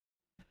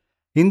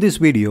In this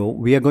video,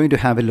 we are going to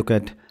have a look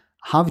at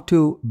how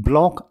to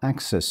block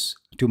access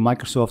to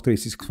Microsoft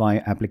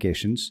 365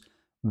 applications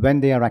when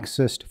they are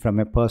accessed from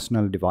a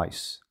personal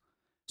device.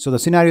 So the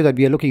scenario that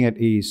we are looking at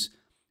is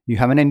you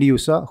have an end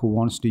user who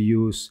wants to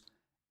use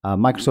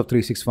Microsoft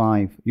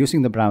 365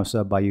 using the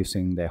browser by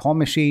using their home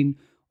machine,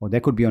 or they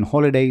could be on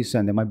holidays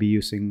and they might be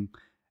using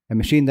a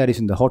machine that is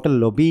in the hotel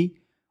lobby,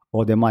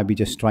 or they might be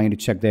just trying to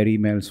check their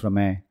emails from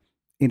a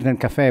internet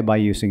cafe by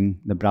using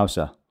the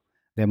browser.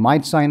 They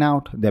might sign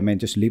out, they may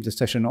just leave the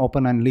session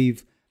open and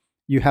leave.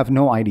 You have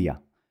no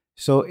idea.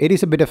 So it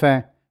is a bit of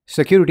a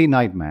security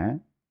nightmare,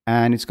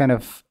 and it's kind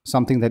of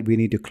something that we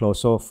need to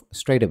close off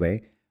straight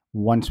away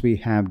once we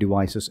have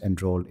devices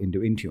enrolled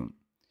into Intune.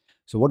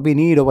 So what we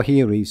need over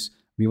here is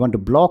we want to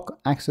block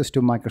access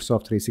to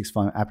Microsoft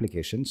 365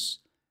 applications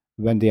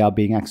when they are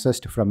being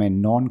accessed from a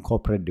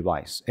non-corporate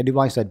device, a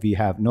device that we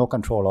have no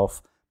control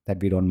of, that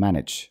we don't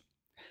manage.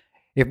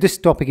 If this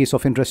topic is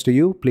of interest to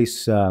you,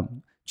 please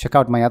check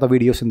out my other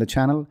videos in the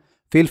channel.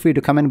 Feel free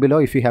to comment below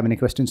if you have any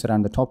questions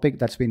around the topic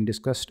that's been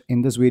discussed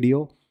in this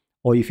video,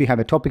 or if you have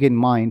a topic in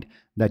mind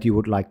that you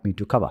would like me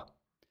to cover.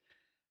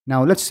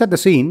 Now let's set the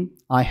scene.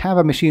 I have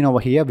a machine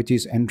over here which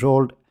is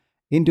enrolled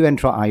into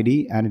Entra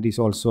ID, and it is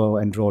also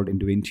enrolled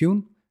into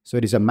Intune. So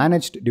it is a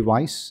managed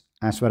device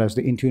as far as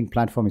the Intune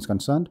platform is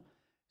concerned.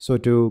 So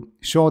to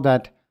show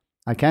that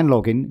I can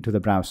log in to the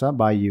browser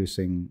by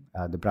using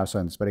the browser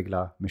on this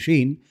particular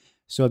machine.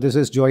 So this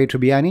is Joey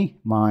Tribbiani,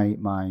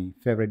 my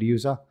favorite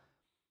user,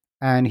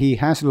 and he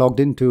has logged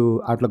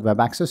into Outlook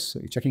Web Access,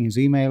 checking his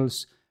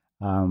emails,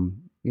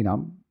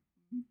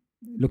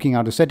 looking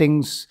at the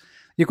settings.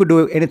 You could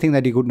do anything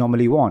that you could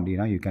normally want.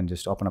 You can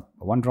just open up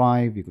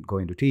OneDrive, you could go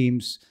into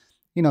Teams,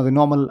 the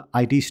normal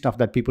IT stuff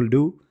that people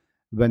do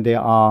when they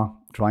are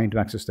trying to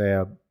access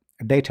their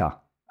data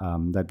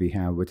that we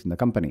have within the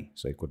company.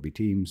 So it could be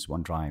Teams,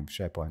 OneDrive,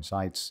 SharePoint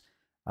sites,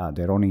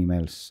 their own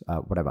emails,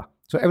 whatever.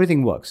 So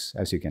everything works,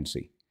 as you can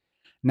see.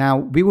 Now,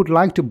 we would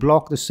like to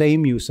block the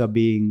same user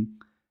being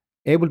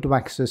able to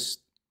access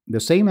the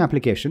same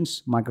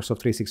applications, Microsoft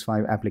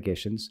 365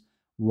 applications,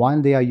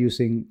 while they are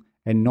using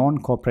a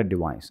non-corporate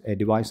device, a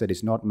device that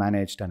is not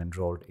managed and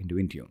enrolled into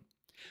Intune.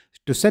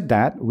 To set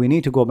that, we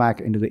need to go back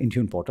into the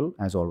Intune portal,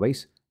 as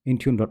always,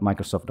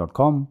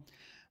 intune.microsoft.com.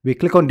 We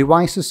click on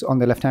Devices on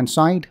the left-hand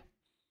side.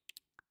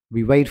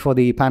 We wait for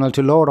the panel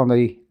to load on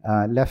the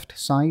left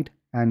side.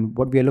 And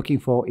what we are looking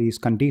for is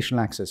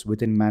conditional access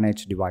within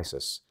managed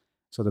devices.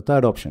 So the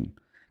third option,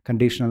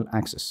 conditional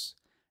access.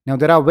 Now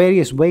there are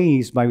various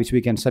ways by which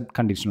we can set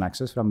conditional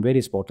access from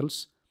various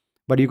portals,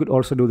 but you could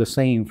also do the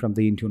same from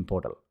the Intune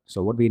portal.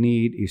 So what we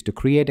need is to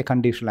create a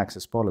conditional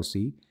access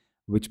policy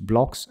which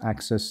blocks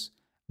access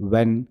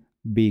when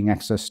being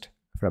accessed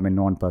from a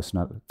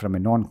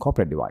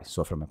non-corporate device,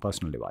 so from a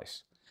personal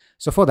device.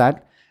 So for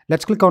that,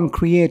 let's click on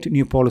Create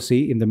New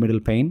Policy in the middle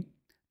pane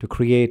to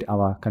create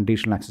our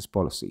conditional access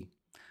policy.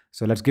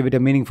 So let's give it a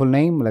meaningful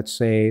name. Let's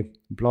say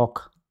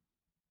block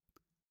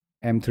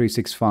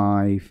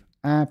M365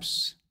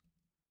 apps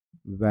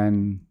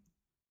when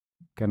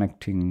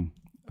connecting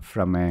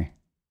from a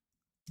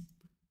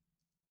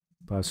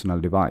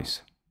personal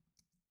device.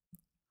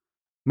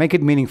 Make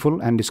it meaningful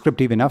and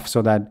descriptive enough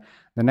so that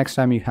the next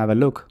time you have a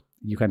look,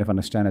 you kind of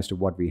understand as to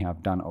what we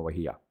have done over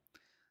here.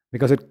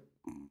 Because it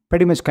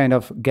pretty much kind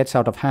of gets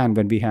out of hand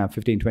when we have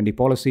 15, 20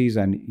 policies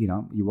and you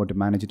want to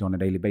manage it on a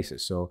daily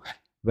basis. So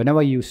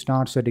whenever you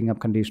start setting up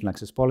conditional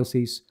access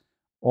policies,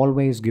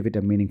 always give it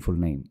a meaningful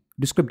name,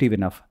 descriptive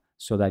enough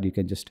so that you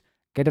can just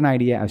get an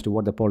idea as to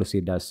what the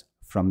policy does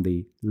from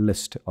the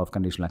list of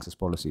conditional access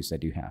policies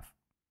that you have.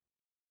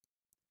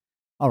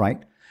 All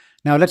right,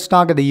 now let's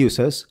target the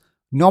users.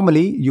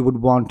 Normally, you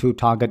would want to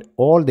target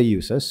all the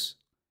users.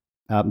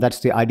 That's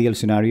the ideal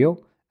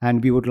scenario.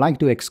 And we would like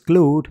to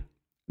exclude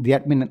the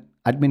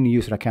admin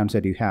user accounts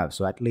that you have.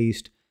 So at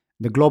least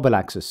the global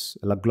access,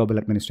 like global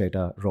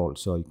administrator role.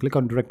 So you click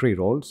on directory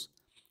roles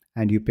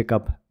and you pick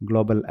up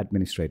global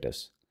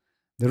administrators.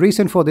 The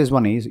reason for this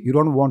one is you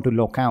don't want to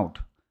lock out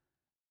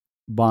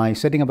by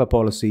setting up a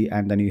policy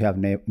and then you have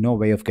no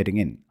way of getting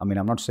in. I mean,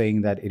 I'm not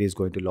saying that it is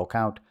going to lock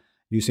out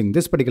using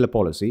this particular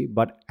policy,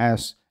 but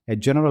as a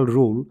general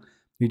rule,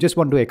 you just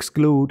want to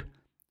exclude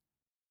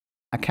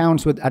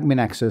accounts with admin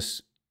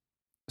access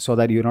so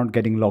that you're not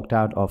getting locked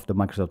out of the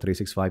Microsoft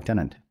 365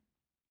 tenant.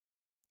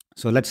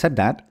 So let's set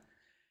that.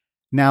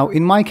 Now,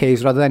 in my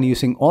case, rather than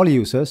using all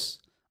users,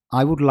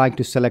 I would like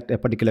to select a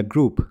particular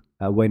group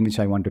in which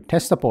I want to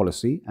test the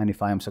policy. And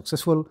if I am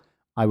successful,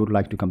 I would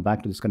like to come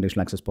back to this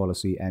conditional access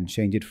policy and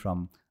change it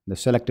from the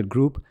selected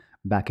group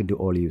back into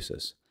all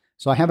users.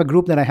 So I have a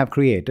group that I have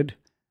created,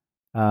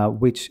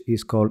 which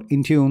is called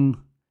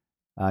Intune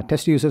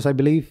test users, I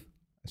believe.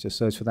 Let's just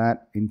search for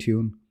that,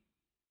 Intune.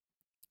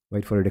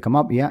 Wait for it to come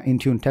up. Yeah,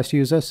 Intune test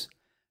users.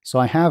 So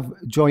I have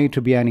Joey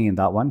Tribbiani in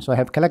that one. So I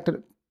have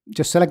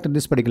just selected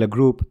this particular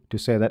group to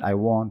say that I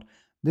want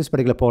this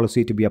particular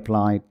policy to be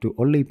applied to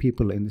only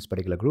people in this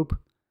particular group.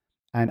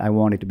 And I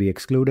want it to be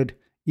excluded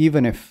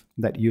even if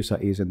that user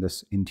is in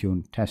this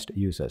Intune test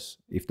users,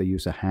 if the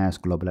user has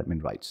global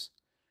admin rights.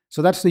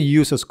 So that's the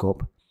user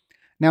scope.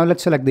 Now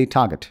let's select the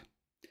target.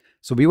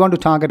 So we want to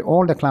target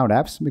all the cloud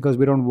apps because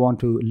we don't want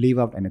to leave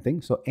out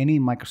anything. So any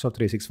Microsoft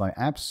 365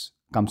 apps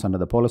comes under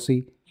the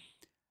policy.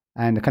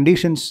 And the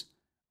conditions,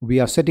 we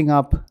are setting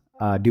up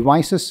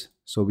devices.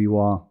 So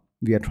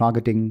we are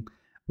targeting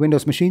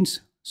Windows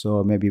machines.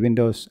 So maybe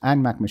Windows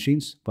and Mac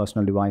machines,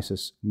 personal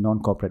devices,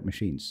 non-corporate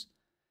machines.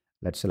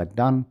 Let's select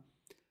done.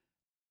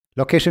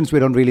 Locations we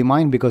don't really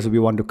mind because we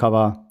want to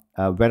cover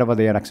wherever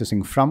they are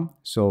accessing from.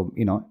 So,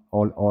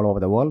 all over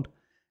the world.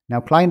 Now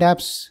client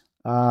apps,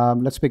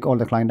 let's pick all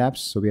the client apps.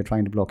 So we are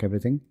trying to block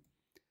everything.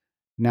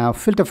 Now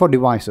filter for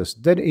devices.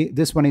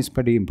 This one is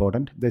pretty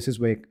important. This is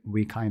where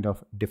we kind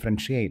of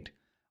differentiate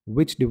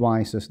which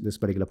devices this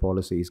particular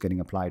policy is getting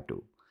applied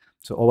to.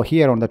 So over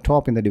here on the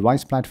top in the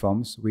device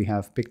platforms, we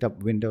have picked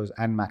up Windows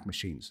and Mac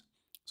machines.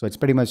 So it's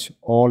pretty much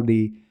all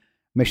the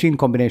machine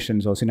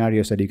combinations or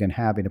scenarios that you can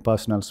have in a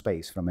personal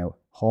space from a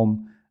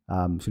home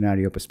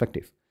scenario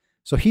perspective.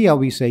 So here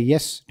we say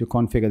yes to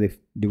configure the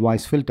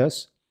device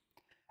filters.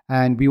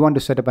 And we want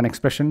to set up an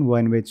expression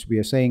in which we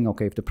are saying,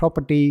 okay, if the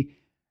property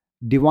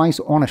device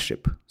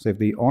ownership, so if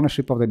the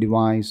ownership of the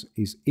device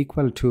is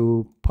equal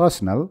to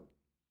personal,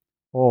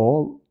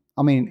 or,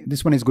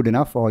 this one is good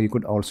enough, or you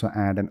could also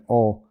add an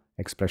or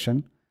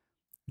expression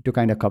to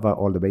kind of cover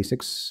all the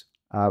basics,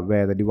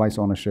 where the device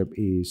ownership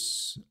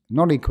is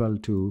not equal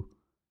to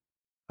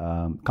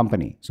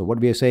company. So what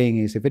we are saying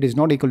is if it is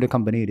not equal to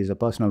company, it is a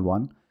personal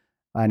one.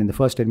 And in the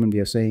first statement, we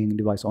are saying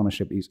device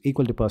ownership is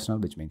equal to personal,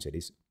 which means it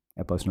is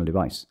a personal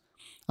device.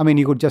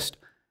 You could just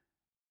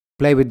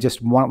play with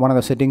just one of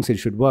the settings, it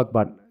should work,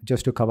 but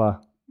just to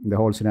cover the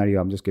whole scenario,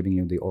 I'm just giving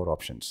you the or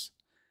options.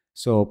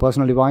 So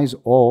personal device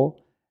or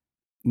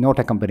not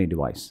a company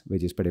device,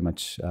 which is pretty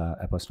much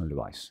a personal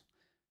device.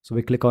 So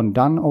we click on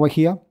done over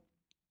here.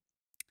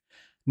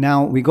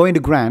 Now we go into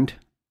grant,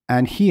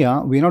 and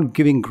here we're not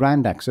giving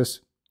grant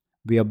access,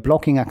 we are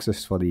blocking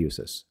access for the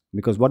users.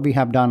 Because what we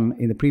have done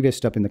in the previous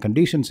step in the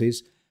conditions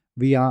is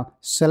we are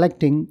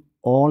selecting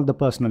all the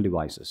personal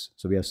devices.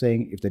 So we are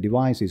saying if the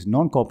device is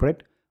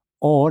non-corporate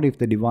or if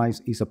the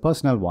device is a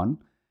personal one,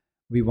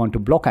 we want to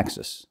block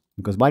access.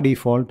 Because by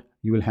default,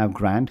 you will have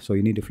grant, so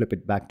you need to flip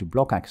it back to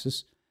block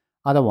access.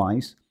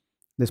 Otherwise,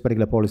 this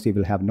particular policy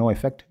will have no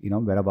effect,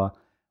 wherever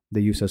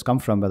the users come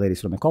from, whether it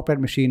is from a corporate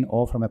machine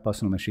or from a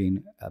personal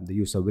machine, the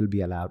user will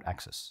be allowed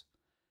access.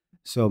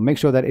 So make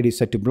sure that it is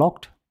set to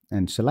blocked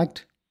and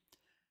select.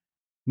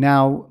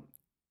 Now,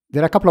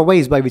 there are a couple of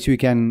ways by which we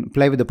can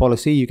play with the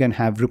policy. You can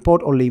have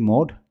report only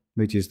mode,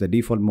 which is the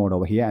default mode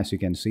over here, as you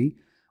can see.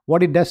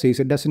 What it does is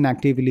it doesn't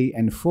actively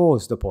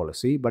enforce the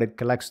policy, but it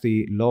collects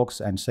the logs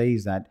and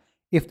says that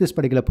if this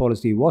particular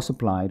policy was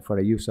applied for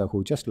a user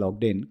who just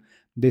logged in,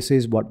 this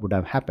is what would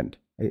have happened.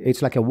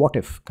 It's like a what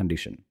if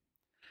condition.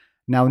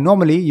 Now,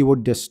 normally you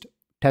would just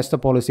test the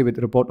policy with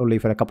report only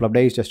for a couple of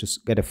days just to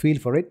get a feel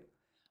for it.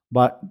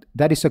 But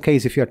that is the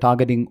case if you're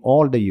targeting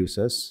all the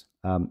users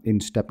in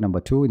step number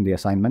 2 in the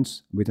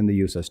assignments within the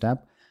users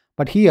tab.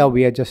 But here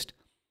we are just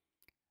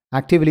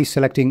actively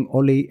selecting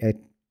only a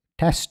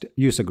test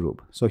user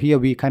group. So here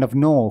we kind of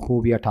know who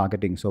we are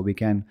targeting, so we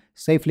can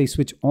safely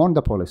switch on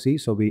the policy.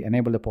 So we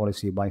enable the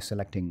policy by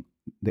selecting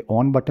the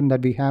on button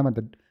that we have at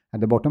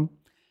the bottom,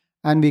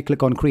 and we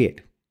click on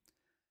create.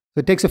 So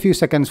it takes a few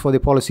seconds for the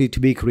policy to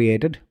be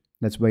created.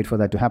 Let's wait for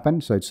that to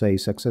happen. So it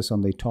says success on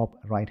the top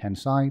right hand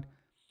side.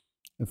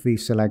 If we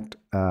select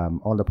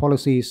all the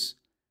policies,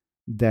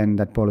 then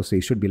that policy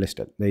should be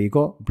listed. There you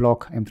go.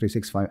 Block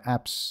M365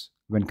 apps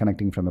when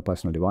connecting from a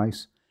personal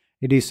device.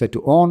 It is set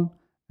to on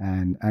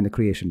and the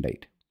creation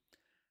date.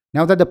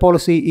 Now that the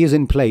policy is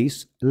in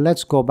place,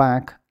 let's go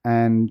back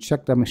and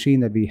check the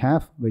machine that we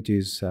have, which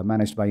is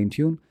managed by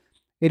Intune.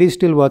 It is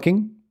still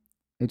working.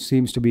 It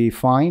seems to be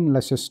fine.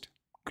 Let's just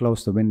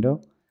close the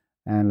window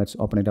and let's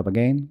open it up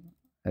again.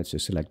 Let's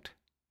just select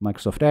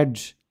Microsoft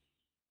Edge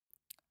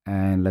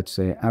and let's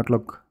say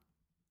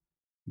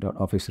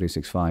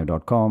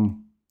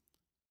outlook.office365.com.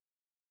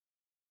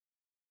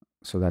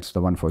 So that's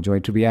the one for Joy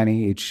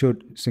Tribbiani. It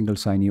should single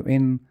sign you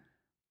in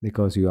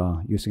because you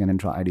are using an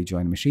Intra ID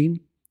join machine.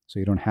 So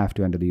you don't have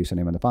to enter the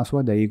username and the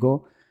password. There you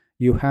go.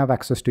 You have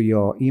access to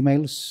your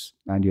emails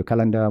and your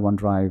calendar,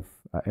 OneDrive,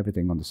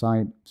 everything on the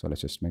side. So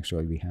let's just make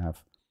sure we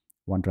have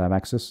OneDrive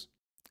access.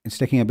 It's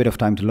taking a bit of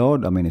time to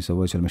load. It's a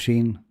virtual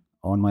machine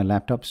on my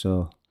laptop,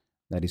 so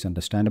that is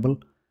understandable.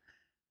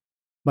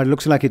 But it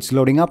looks like it's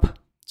loading up.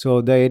 So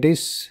there it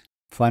is.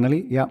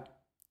 Finally, yeah,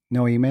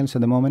 no emails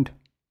at the moment.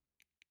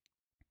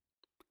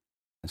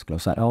 Let's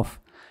close that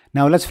off.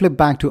 Now let's flip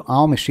back to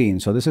our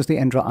machine. So this is the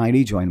Entra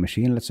ID join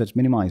machine. Let's just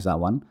minimize that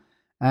one.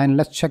 And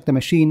let's check the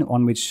machine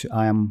on which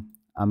I'm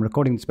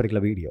recording this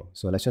particular video.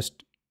 So let's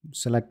just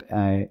select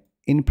a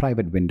in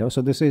private window.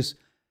 So this is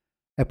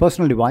a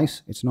personal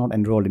device. It's not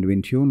enrolled into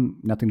Intune,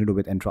 nothing to do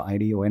with Entra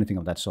ID or anything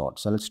of that sort.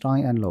 So let's try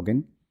and log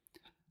in.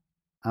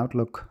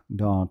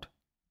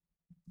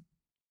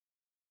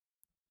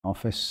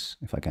 Outlook.office,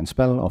 if I can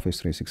spell,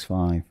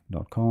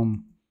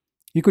 office365.com.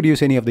 You could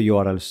use any of the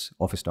URLs,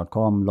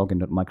 office.com,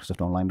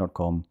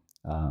 login.microsoftonline.com,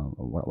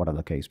 whatever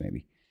the case may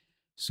be.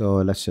 So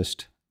let's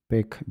just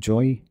pick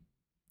Joy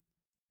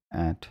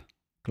at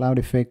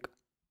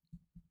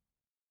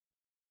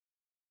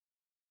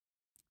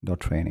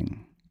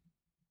cloudific.training.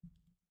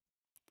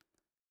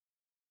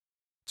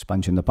 Let's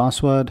punch in the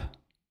password.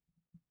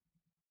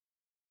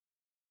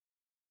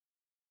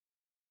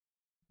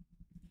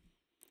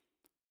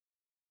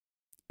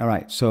 All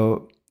right,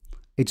 so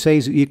it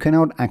says you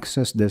cannot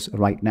access this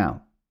right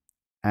now.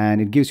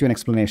 And it gives you an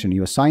explanation.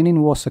 Your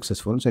sign-in was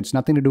successful, so it's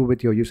nothing to do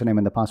with your username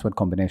and the password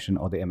combination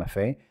or the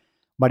MFA,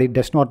 but it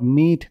does not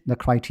meet the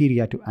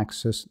criteria to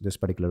access this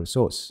particular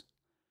resource.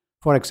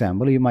 For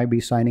example, you might be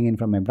signing in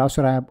from a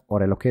browser app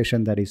or a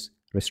location that is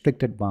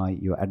restricted by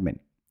your admin.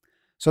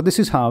 So this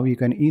is how you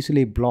can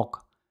easily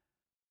block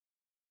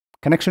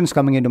connections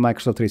coming into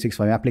Microsoft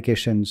 365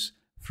 applications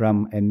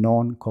from a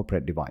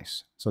non-corporate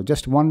device. So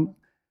just one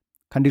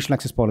conditional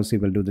access policy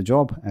will do the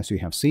job, as you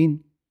have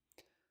seen.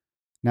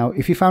 Now,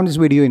 if you found this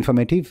video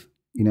informative,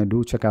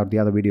 do check out the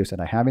other videos that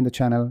I have in the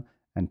channel,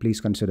 and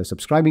please consider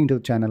subscribing to the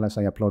channel as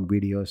I upload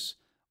videos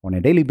on a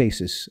daily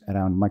basis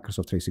around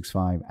Microsoft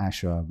 365,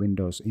 Azure,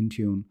 Windows,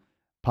 Intune,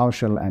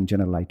 PowerShell, and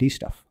general IT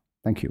stuff.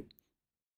 Thank you.